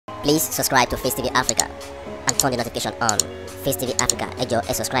Please subscribe to Facetv Africa and turn the notification on. Facetv Africa, ẹ jọ̀ọ́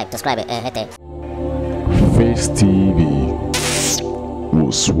ẹ subscribe hete. Facetv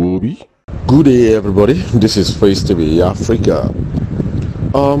Muswobi. Good day, everybody. This is Facetv Africa.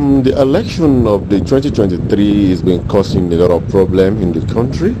 The election of the 2023 has been causing a lot of problem in the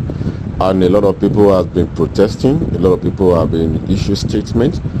country, and a lot of people have been protesting. A lot of people have been issuing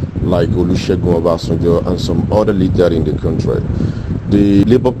statements like Olusegun Obasanjo and some other leaders in the country. The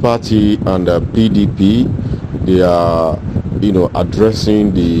Labour Party and the PDP, they are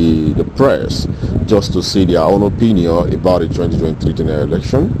addressing the press just to say their own opinion about the 2023 general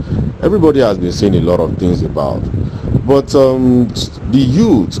election. Everybody has been saying a lot of things about, but the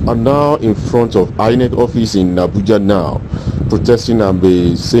youth are now in front of INEC office in Abuja now, protesting and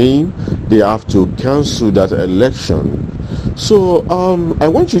be saying they have to cancel that election. So I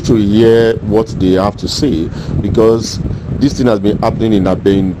want you to hear what they have to say, because this thing has been happening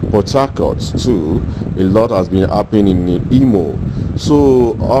in Port Harcourt too. A lot has been happening in Imo.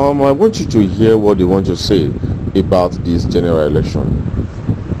 So I want you to hear what they want to say about this general election.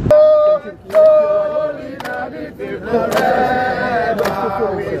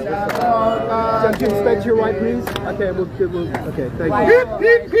 Can you inspect your right, please? Okay, okay, thank you.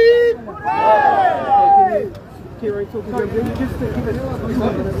 Okay, so what are you concerned about?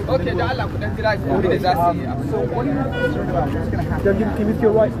 What's going to happen? Give me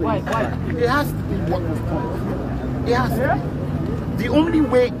your right, please. It has to be what was told. It has to be. The only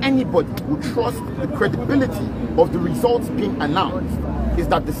way anybody will trust the credibility of the results being announced is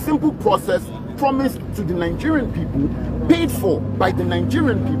that the simple process promised to the Nigerian people, paid for by the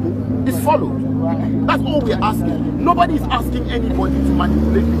Nigerian people, is followed. That's all we're asking. Nobody is asking anybody to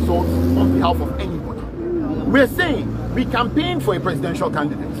manipulate results on behalf of anybody. We're saying we campaigned for a presidential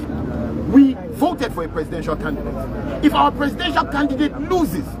candidate. We voted for a presidential candidate. If our presidential candidate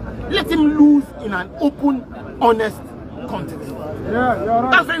loses, let him lose in an open, honest contest.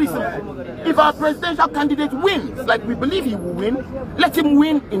 That's very simple. If our presidential candidate wins, like we believe he will win, let him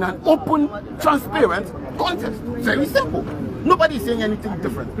win in an open, transparent contest. Very simple. Nobody is saying anything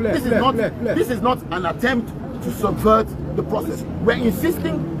different. This is not an attempt to subvert the process. We're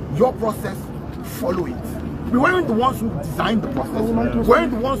insisting your process, follow it. We weren't the ones who designed the process. We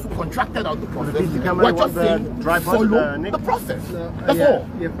weren't the ones who contracted out the process. We're just saying follow the process. That's all.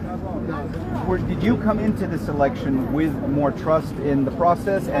 Did you come into this election with more trust in the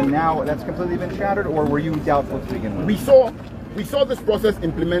process, and now that's completely been shattered, or were you doubtful to begin with? We saw this process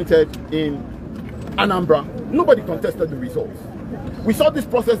implemented in Anambra. Nobody contested the results. We saw this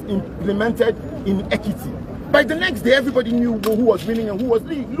process implemented in Ekiti. By the next day, everybody knew who was winning and who was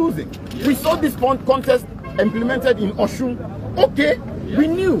losing. We saw this contest implemented in Osun. Okay, we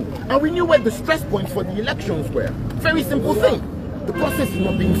knew, and we knew where the stress points for the elections were. Very simple thing. The process is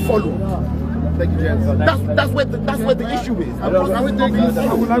not being followed. Thank you, James. That's where the issue is. I would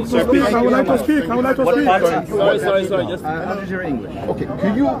like to speak. Sorry. Just your English. Okay,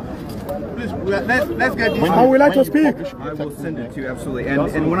 can you please let's get this. I would like to speak. I will send it to you, absolutely.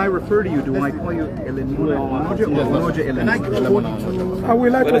 And when I refer to you, do I call you Elenimoja or Elenimoja? I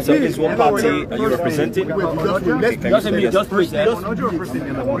would like to speak. Is one party are you representing? Okay,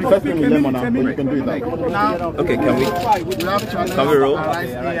 can we roll?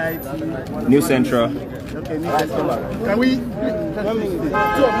 New Central. Can we? 2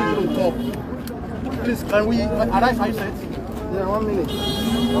 of you talk. Please, can we? Arise, I said. Yeah, 1 minute.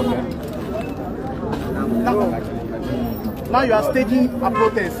 Okay. Now you are staging a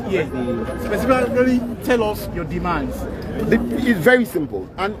protest here. Specifically, tell us your demands. It's very simple,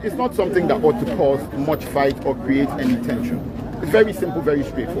 and it's not something that ought to cause much fight or create any tension. It's very simple, very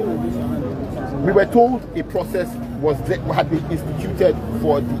straightforward. We were told a process had been instituted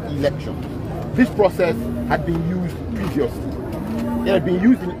for the election. This process had been used previously. It had been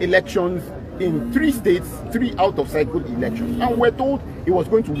used in elections in 3 states, 3 out-of-cycle elections. And we're told it was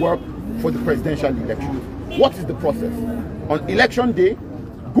going to work for the presidential election. What is the process? On election day,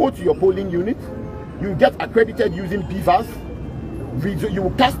 go to your polling unit. You get accredited using BVAS. You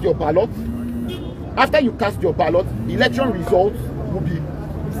will cast your ballot. After you cast your ballot, election results will be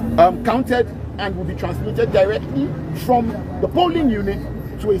counted and will be transmitted directly from the polling unit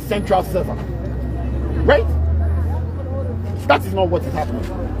to a central server. Right? That is not what is happening.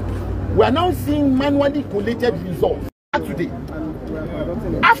 We are now seeing manually collated results today.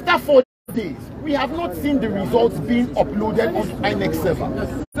 After 4 days, we have not seen the results being uploaded on INEC server.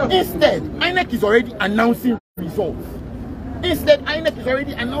 Instead, INEC is already announcing results. And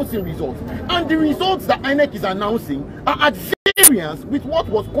the results that INEC is announcing are at variance with what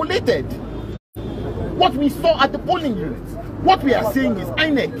was collated. What we saw at the polling units. What we are saying is,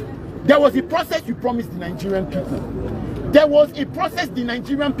 INEC, there was a process you promised the Nigerian people. There was a process the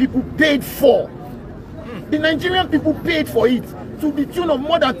Nigerian people paid for. The Nigerian people paid for it to the tune of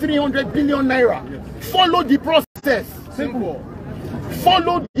more than 300 billion naira. Follow the process. Simple.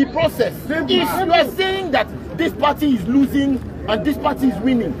 Follow the process. Simple. If you are saying that this party is losing and this party is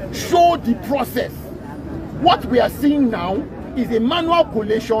winning, show the process. What we are seeing now is a manual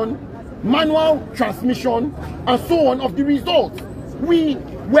collation, manual transmission, and so on of the results. We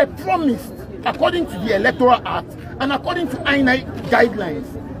were promised, according to the Electoral Act and according to INEC guidelines,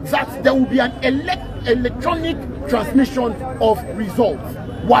 that there will be an electronic transmission of results.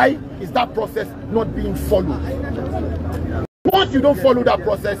 Why is that process not being followed? Once you don't follow that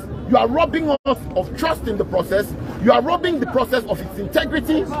process, you are robbing us of trust in the process, you are robbing the process of its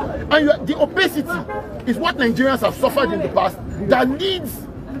integrity, and the opacity is what Nigerians have suffered in the past that leads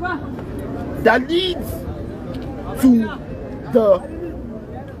to the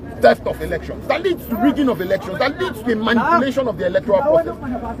theft of elections, that leads to rigging of elections, that leads to a manipulation of the electoral process.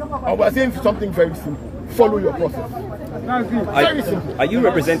 And we're saying something very simple. Follow your process. Very simple. Are you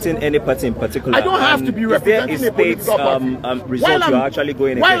representing any party in particular? I don't have to be representing a political party. Result you are actually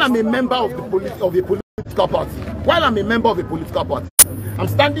going against? While I'm a member of a political party, I'm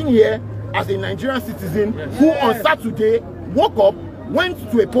standing here as a Nigerian citizen who on Saturday woke up, went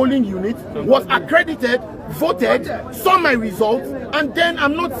to a polling unit, was accredited, voted, saw my results, and then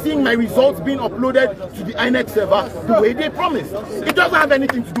I'm not seeing my results being uploaded to the INEC server the way they promised. It doesn't have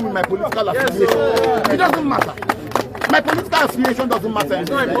anything to do with my political affiliation. It doesn't matter. My political affiliation doesn't matter. It's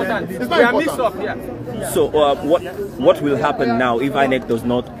not important. It's not important. So what will happen now if INEC does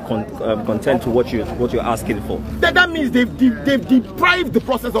not contend to what you're asking for? That means they've deprived the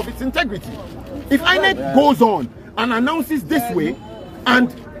process of its integrity. If INEC goes on and announces this way,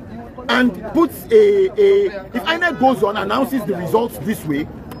 and puts if INEC goes on, announces the results this way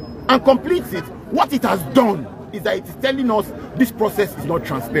and completes it, what it has done is that it is telling us this process is not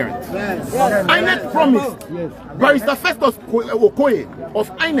transparent. INEC promised Barrister Festus Okoye of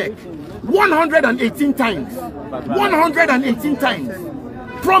INEC 118 times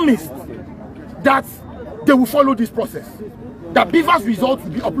promised that they will follow this process, that Beaver's results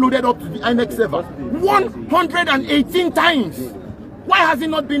will be uploaded up to the INEC server. 118 times. Why has it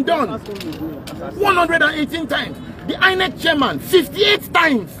not been done? 118 times. The INEC chairman, 58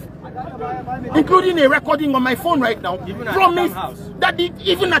 times, including a recording on my phone right now, promised that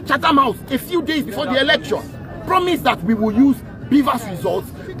even at Chatham House, a few days before the election, promised that we will use Beaver's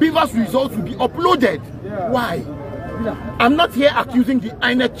results. Beaver's results will be uploaded. Why? I'm not here accusing the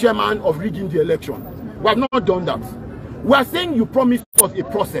INEC chairman of rigging the election. We have not done that. We are saying you promised us a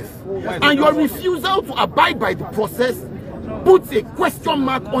process, and your refusal to abide by the process puts a question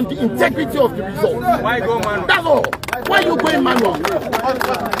mark on the integrity of the results. Why go manual? That's all. Why are you going manual?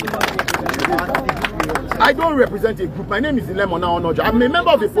 I don't represent a group. My name is Ilemona Onoja. I'm a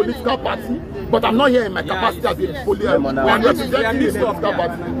member of a political party, but I'm not here in my capacity as a political party. I'm representing a political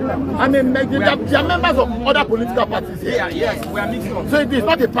party. There are members of other political parties here. Yes, we are mixed up. So it is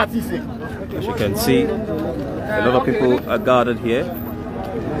not a party thing. As you can see, a lot of people are gathered here,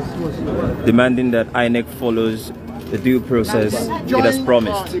 demanding that INEC follows the due process it has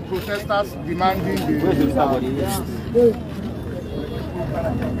promised. The protesters demanding the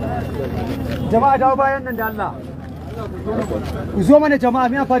Jama'a dawo bayan nan da Allah. Ku zo mana jama'a,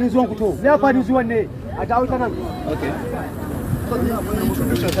 me amfani zuwan ku to? Me amfani zuwan ne? A dawo ta nan. Okay.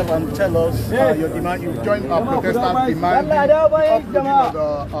 Introduce yourself and tell us your demand. You joined our protesters demanding the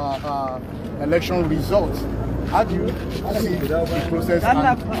election results. How do you see the process and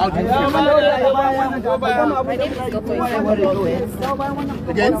how do you feel? My name is Dr. Ezeko Lopez.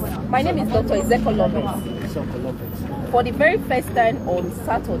 Again? My name is Dr. Ezeko Lopez. For the very first time on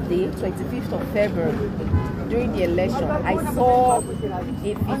Saturday, 25th of February, during the election, I saw a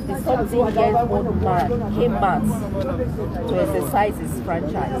 50-something-year-old man came out to exercise his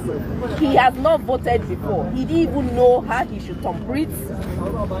franchise. He has not voted before. He didn't even know how he should complete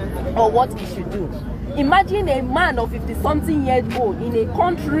or what he should do. Imagine a man of 50-something years old in a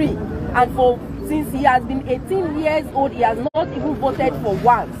country, and since he has been 18 years old, he has not even voted for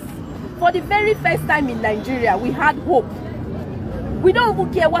once. For the very first time in Nigeria, we had hope. We don't even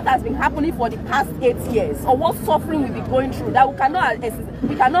care what has been happening for the past 8 years or what suffering we've been going through, that we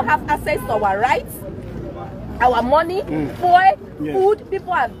cannot have access to our rights, our money, food.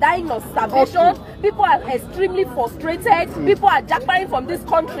 People are dying of starvation. People are extremely frustrated. People are jackpotting from this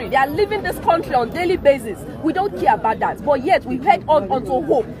country. They are leaving this country on a daily basis. We don't care about that. But yet we held on onto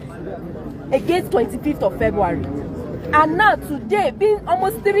hope against 25th of February. And now today, being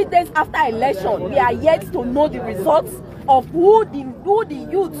almost 3 days after election, we are yet to know the results. of who the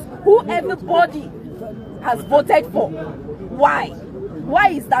youth, who everybody has voted for. Why? Why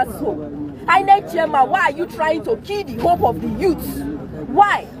is that so? INEC chairman, why are you trying to kill the hope of the youth?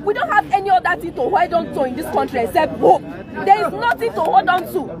 Why? We don't have any other thing to hold on to in this country except hope. There is nothing to hold on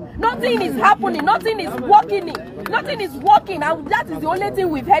to. Nothing is happening. Nothing is working. Nothing is working, and that is the only thing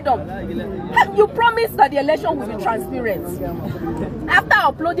we've heard of. You promised that the election will be transparent. After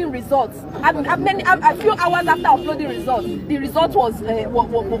uploading results, a few hours after uploading results, the result was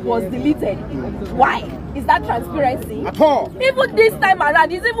deleted. Why? Is that transparency? At all. Even this time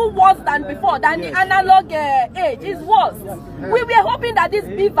around, it's even worse than before, than the analog age. It's worse. We were hoping that these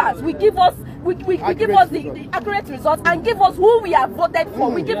beavers will give us the accurate results and give us who we have voted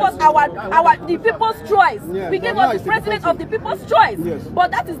for. We give us the people's choice. We give us the president of the people's choice.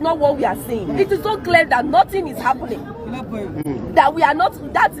 But that is not what we are seeing. It is so clear that nothing is happening. That we are not.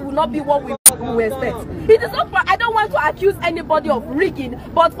 That will not be what we expect. It is not. I don't want to accuse anybody of rigging,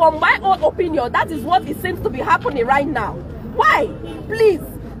 but from my own opinion, that is what it seems to be happening right now. Why? Please.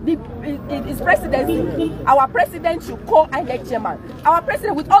 His presidency, our president should call INEC chairman. Our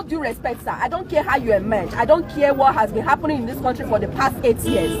president, with all due respect, sir, I don't care how you emerge. I don't care what has been happening in this country for the past 8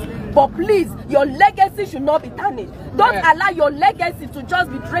 years. But please, your legacy should not be tarnished. Don't allow your legacy to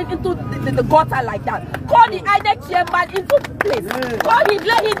just be drained into the gutter like that. Call the INEC chairman into place. Call him,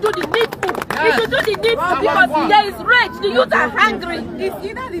 let him do the needful. He should do the needful because there is rage. The youth are hungry. It's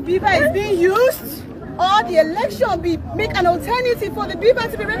either the beaver is being used or the election make an alternative for the beaver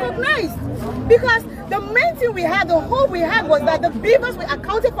to be recognized. Because the main thing we had, the hope we had, was that the beavers were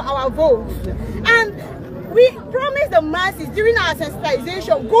accounted for our votes. And we promised the masses during our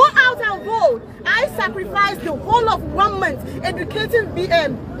sensitization, go out and vote. I sacrificed the whole of 1 month educating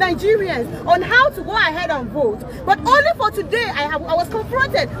Nigerians on how to go ahead and vote. But only for today, I was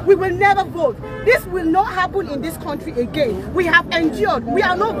confronted. We will never vote. This will not happen in this country again. We have endured. We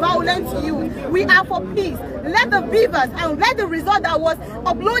are not violent youth. We are for peace. Let the beavers and let the result that was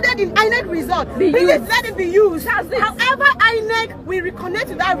uploaded in INEC result, please let it be used. However, INEC, we reconnect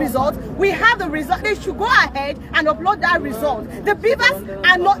to that result. We have the result. They should go ahead and upload that result. The beavers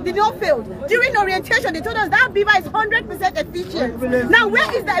did not fail. During orientation, they told us that beaver is 100% efficient. Now,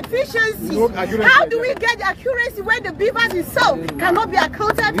 where is the efficiency? How do we get the accuracy when the beavers itself cannot be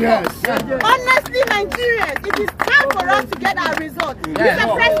accounted for? Honestly, Nigerians, it is time for us to get our result.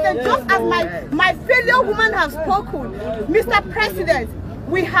 Mr. President, just as my fellow woman have spoken, Mr. President,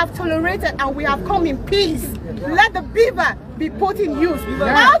 we have tolerated and we have come in peace. Let the beaver be put in use.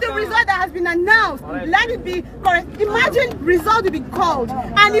 All the result that has been announced, let it be correct. Imagine result will be called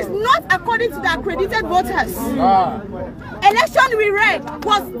and it's not according to the accredited voters. Election we read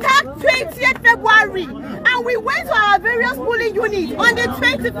was tagged 20th February and we went to our various polling units on the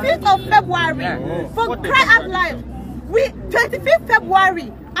 25th of February for cry out loud. 25th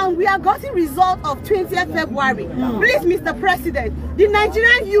February and we are getting result of 20th February. Please, Mr. President, the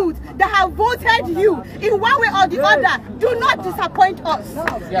Nigerian youth that have voted you in one way or the other, do not disappoint us.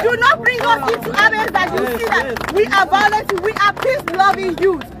 Do not bring us into areas that you see that we are violent, we are peace-loving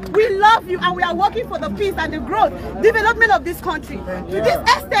youth. We love you and we are working for the peace and the growth, development of this country. To this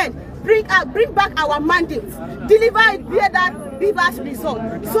extent, bring back our mandates, deliver it via that beaver's result,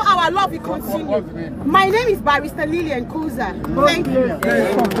 so our love will continue. My name is Barrister Lillian Kuza. Thank you.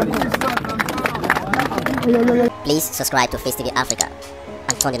 Please subscribe to Facetv Africa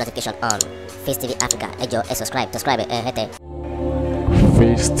and turn the notification on. Facetv Africa, subscribe.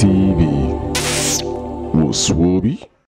 Face TV. Muswobi.